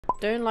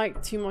don't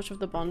like too much of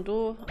the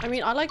bundle. I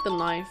mean, I like the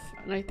knife,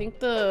 and I think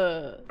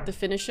the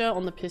finisher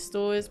on the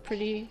pistol is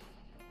pretty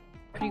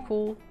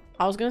cool.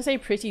 I was gonna say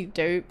pretty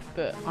dope,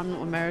 but I'm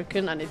not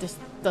American and it just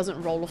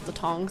doesn't roll off the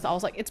tongue. So I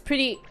was like, it's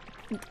pretty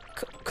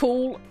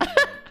cool.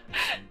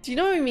 Do you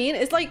know what I mean?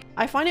 It's like,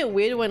 I find it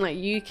weird when like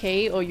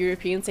UK or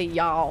Europeans say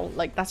y'all.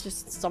 Like that's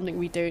just something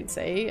we don't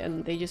say,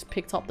 and they just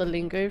picked up the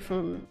lingo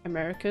from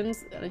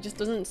Americans, and it just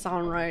doesn't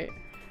sound right.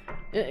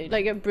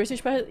 Like a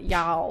British person,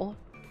 y'all.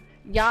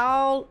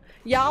 Y'all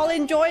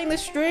enjoying the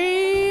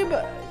stream? Do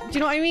you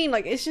know what I mean?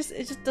 Like it just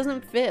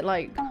doesn't fit.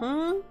 Like,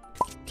 huh?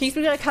 Can you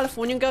speak like a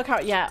Californian girl?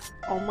 Yeah.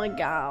 Oh my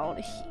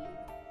god.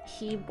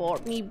 He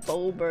bought me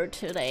boba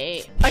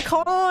today. I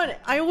can't.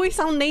 I always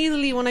sound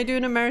nasally when I do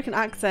an American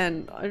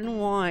accent. I don't know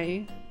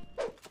why.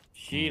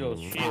 Shield.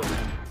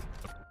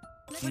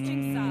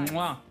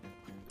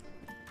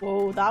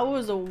 Whoa, that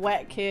was a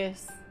wet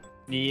kiss.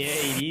 Yeah,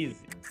 it is.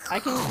 I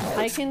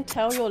can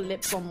tell your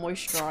lips are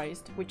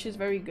moisturized, which is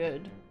very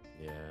good.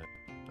 Yeah,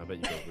 I bet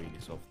you got really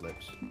soft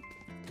lips.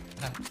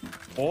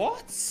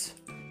 What?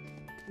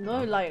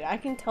 No, like I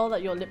can tell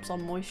that your lips are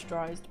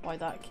moisturized by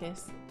that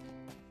kiss.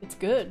 It's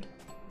good.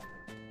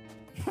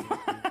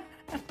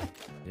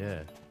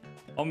 Yeah.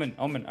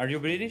 Omen, are you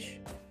British?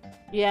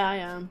 Yeah, I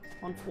am.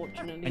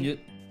 Unfortunately.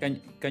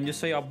 Can you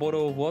say a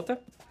bottle of water?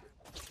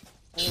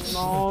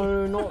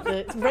 No, not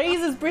this.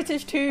 Raze is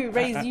British too.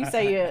 Raze, you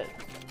say it.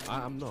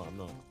 I'm not.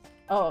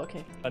 Oh,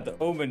 okay. But the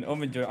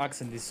Omen, your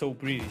accent is so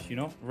British, you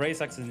know?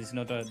 Ray's accent is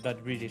not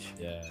that British.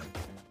 Yeah.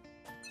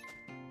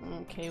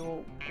 Okay,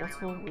 well,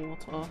 bottle of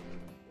water.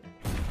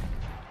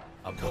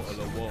 A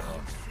bottle of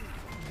water.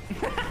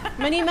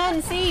 Many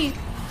men see.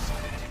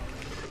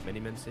 Many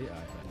men see.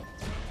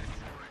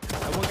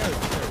 Go.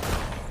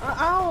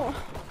 Ow!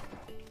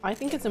 I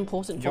think it's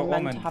important for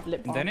men to have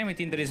lip balm. Then I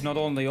think there is not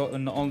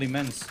only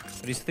men's.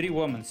 There is 3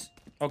 women's.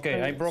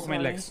 Okay, oh, I broke my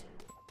legs.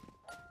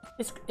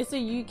 It's a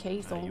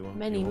UK song.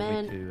 Many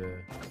men.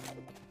 You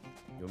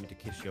want me to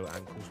kiss your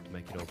ankles to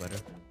make it all better?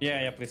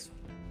 Yeah, please.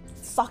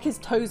 Suck his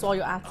toes while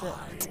you're at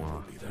it.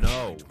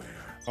 No.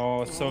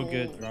 Oh, so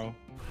good, bro.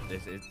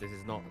 This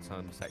is not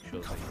some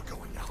sexual thing.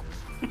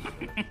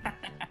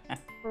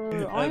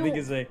 I think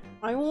it's a.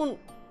 I want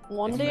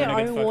one day.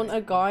 I want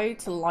a guy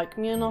to like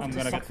me enough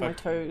to suck my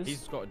toes.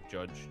 He's got a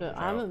judge. But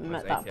I haven't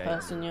met that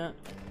person yet.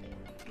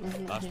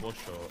 That was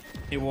short.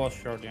 He was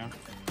short, yeah.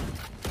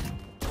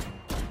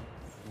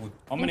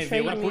 How many? If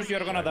you wanna push, you're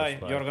gonna die.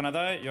 You're gonna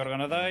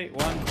die.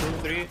 1, 2,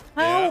 3.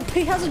 Help! Yeah.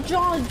 He has a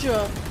judge.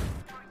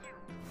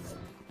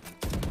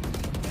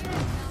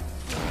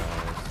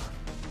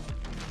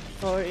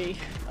 Sorry,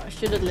 I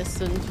should have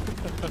listened.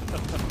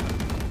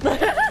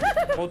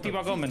 Oh,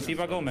 T-Bag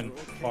Omen.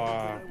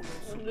 Fuck.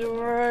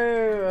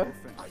 Bro.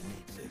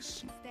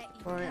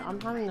 Sorry,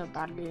 I'm having a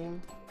bad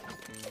game.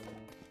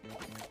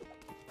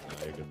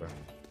 No, you're good, bro.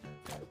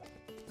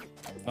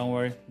 Don't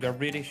worry, you're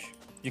British.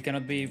 You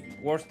cannot be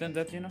worse than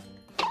that, you know?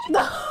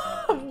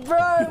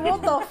 Bro,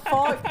 what the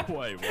fuck?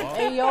 Wait, what?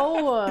 Hey,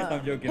 yo.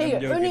 I'm joking, Hey,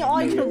 I'm joking. only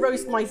I can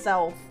roast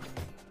myself.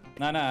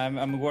 No,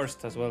 I'm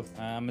worst as well.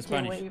 I'm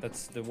Spanish.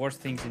 That's the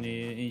worst things in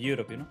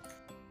Europe, you know?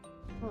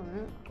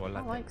 Alright.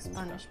 I like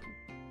Spanish.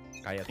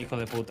 Cállate. Hijo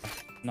de puta.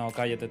 No,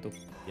 cállate tú.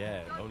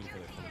 Yeah, only for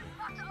the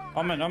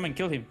Omen,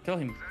 kill him.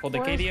 For the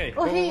KDA.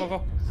 Oh,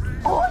 Go.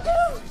 Oh,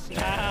 dude!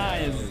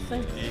 Nice.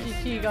 Thank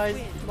you guys.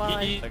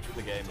 Bye. Thanks for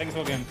the game. Thanks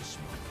for the game.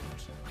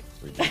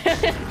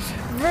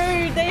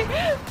 Bro,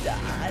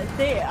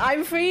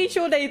 I'm pretty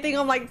sure they think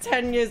I'm like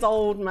 10 years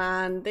old,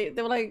 man. They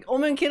were like, oh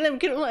man, kill him.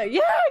 I'm like,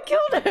 yeah, I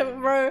killed him,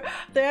 bro.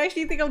 They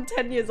actually think I'm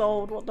 10 years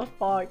old. What the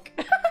fuck?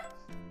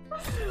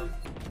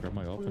 Grab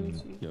my up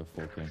and you have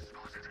 4K.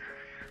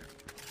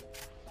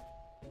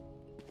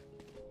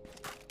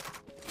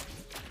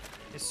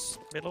 Is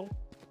middle?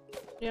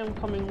 Yeah, I'm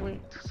coming.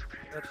 Wait.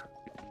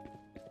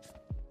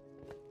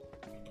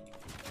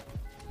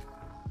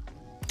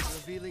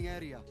 Revealing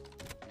area.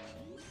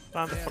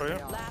 Planted for you.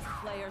 Last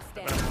player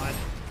Never standing. mind.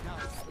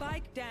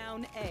 Spike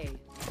down A.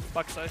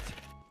 Backside.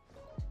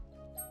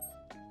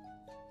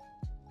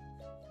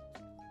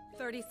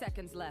 30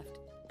 seconds left.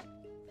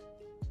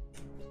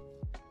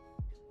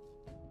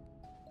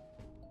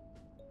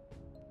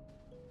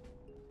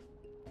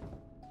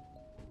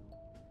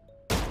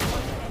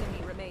 One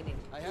enemy remaining.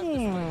 I have this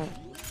way. I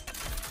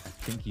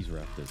think he's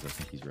rafters.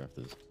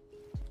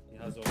 He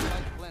has all.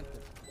 Spike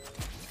planted.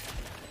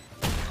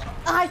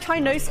 I try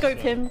no scope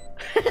him.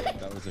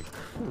 That was a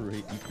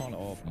great. You can't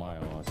off my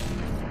ass.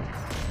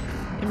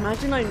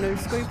 Imagine I no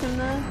scope him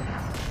there.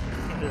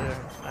 Yeah,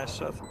 nice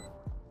shot.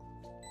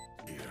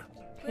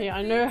 Hey,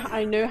 I know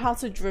how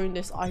to drone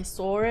this. I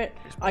saw it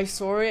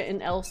in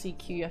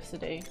LCQ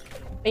yesterday.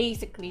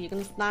 Basically, you're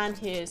gonna stand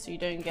here so you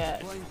don't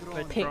get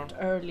picked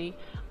early.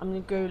 I'm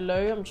gonna go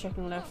low, I'm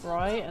checking left,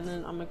 right, and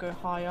then I'm gonna go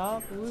high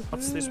up.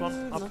 What's this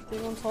one? Up.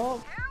 Nothing on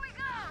top.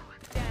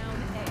 Down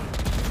A.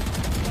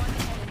 One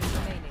enemy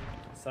remaining.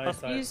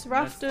 Side. Use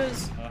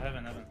rafters. Oh,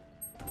 heaven.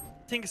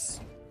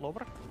 Things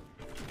lower.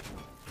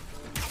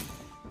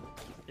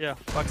 Yeah,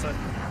 backside.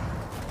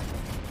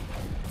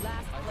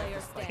 Last player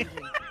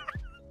standing.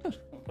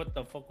 What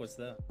the fuck was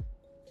that?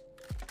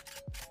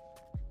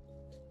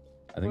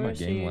 I think Where my is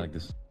game she? like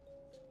this.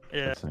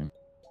 Yeah. Same.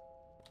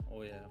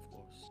 Oh yeah, of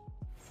course.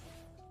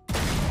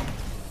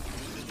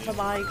 Bye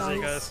bye, See you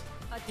guys. guys.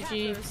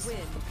 Attackers win.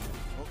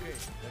 Okay,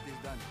 that is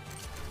done.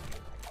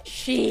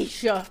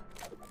 Sheesh.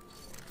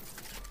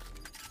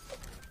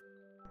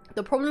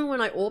 The problem when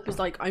I AWP is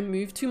like I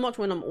move too much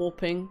when I'm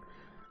AWPing.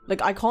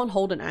 Like I can't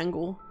hold an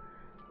angle.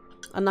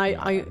 And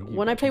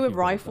when I play with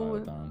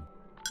rifle,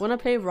 when I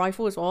play with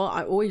rifle as well,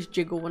 I always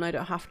jiggle when I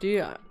don't have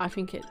to. I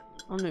think I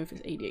don't know if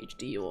it's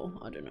ADHD or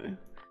I don't know.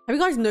 Have you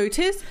guys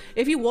noticed?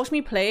 If you watch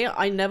me play,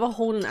 I never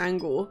hold an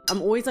angle.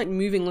 I'm always like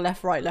moving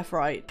left, right, left,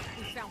 right.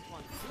 We found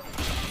one.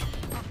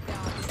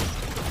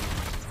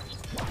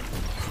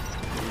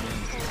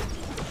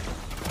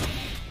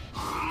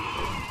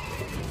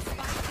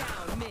 Spike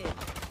down mid.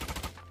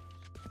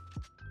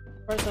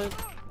 Right side.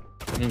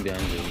 I think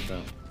behind you.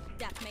 So.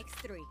 That makes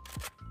 3.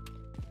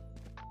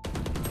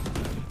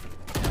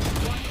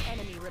 One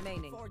enemy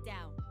remaining. 4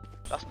 down.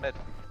 That's mid.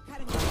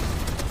 One enemy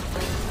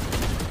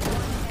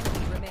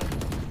remaining.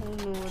 Oh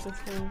no, what the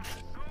fuck?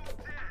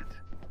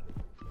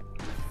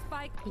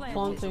 Spike He's planted.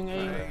 planting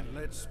A.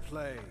 Let's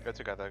play. Go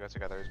together,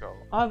 he's got.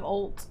 I have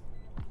ult.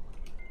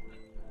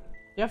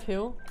 You have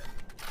heal?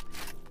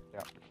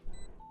 Yeah.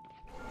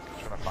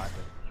 Trying to find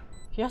it.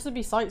 He has to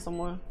be sight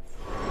somewhere.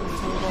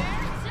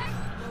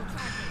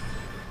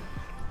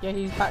 Yeah,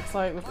 he's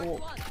backside with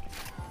ult.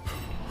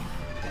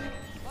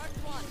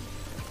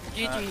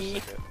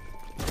 GG.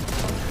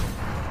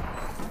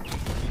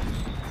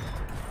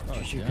 Oh,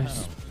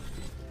 GG's.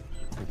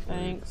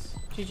 Thanks.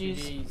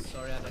 GG's.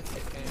 Sorry, I had to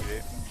take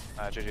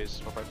GG's.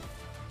 Bye-bye.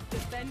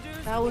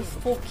 Defenders That was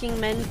fucking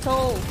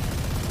mental.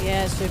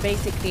 Yeah, so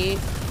basically,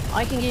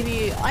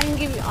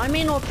 I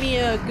may not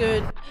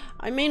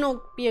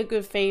be a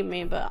good fade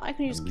main, but I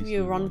can just give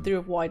you a run through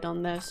of what I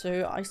done there.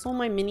 So I saw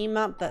my mini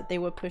map that they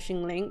were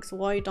pushing links.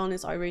 What I done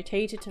is I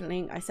rotated to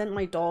link, I sent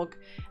my dog,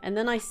 and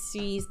then I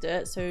seized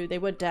it, so they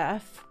were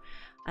deaf.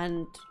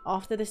 And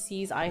after the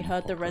seize, I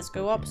heard the res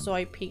go up, so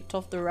I peeked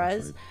off the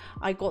res.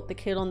 I got the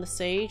kill on the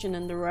sage and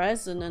then the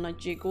res, and then I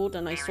jiggled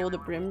and I saw the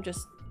brim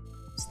just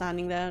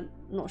standing there,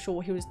 not sure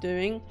what he was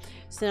doing.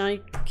 So then I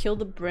killed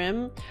the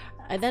brim.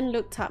 I then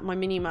looked at my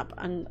minimap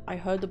and I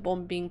heard the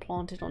bomb being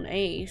planted on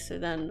A, so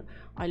then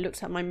I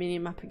looked at my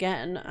minimap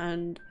again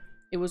and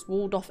it was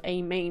walled off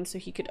A main, so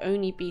he could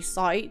only be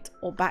site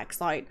or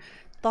backside.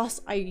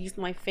 Thus I used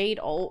my fade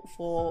ult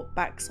for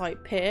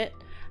backside pit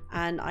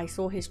and I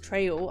saw his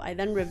trail. I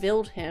then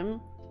revealed him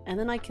and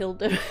then I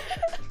killed him.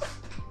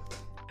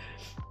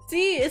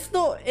 See, it's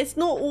not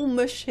all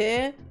mush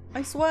here,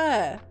 I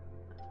swear.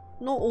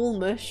 Not all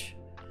mush.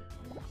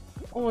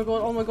 Oh my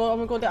god, oh my god, oh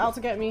my god, they're out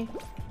to get me.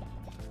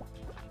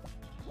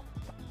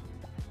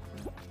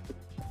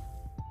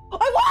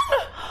 I won!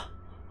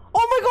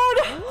 Oh my god!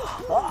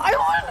 I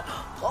won!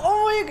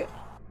 Oh my god!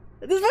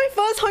 This is my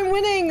first time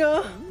winning!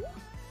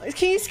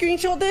 Can you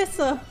screenshot this?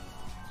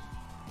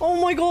 Oh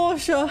my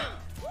gosh!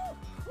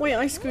 Wait,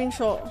 I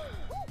screenshot.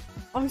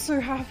 I'm so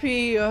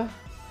happy.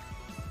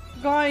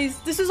 Guys,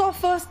 this is our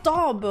first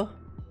dub!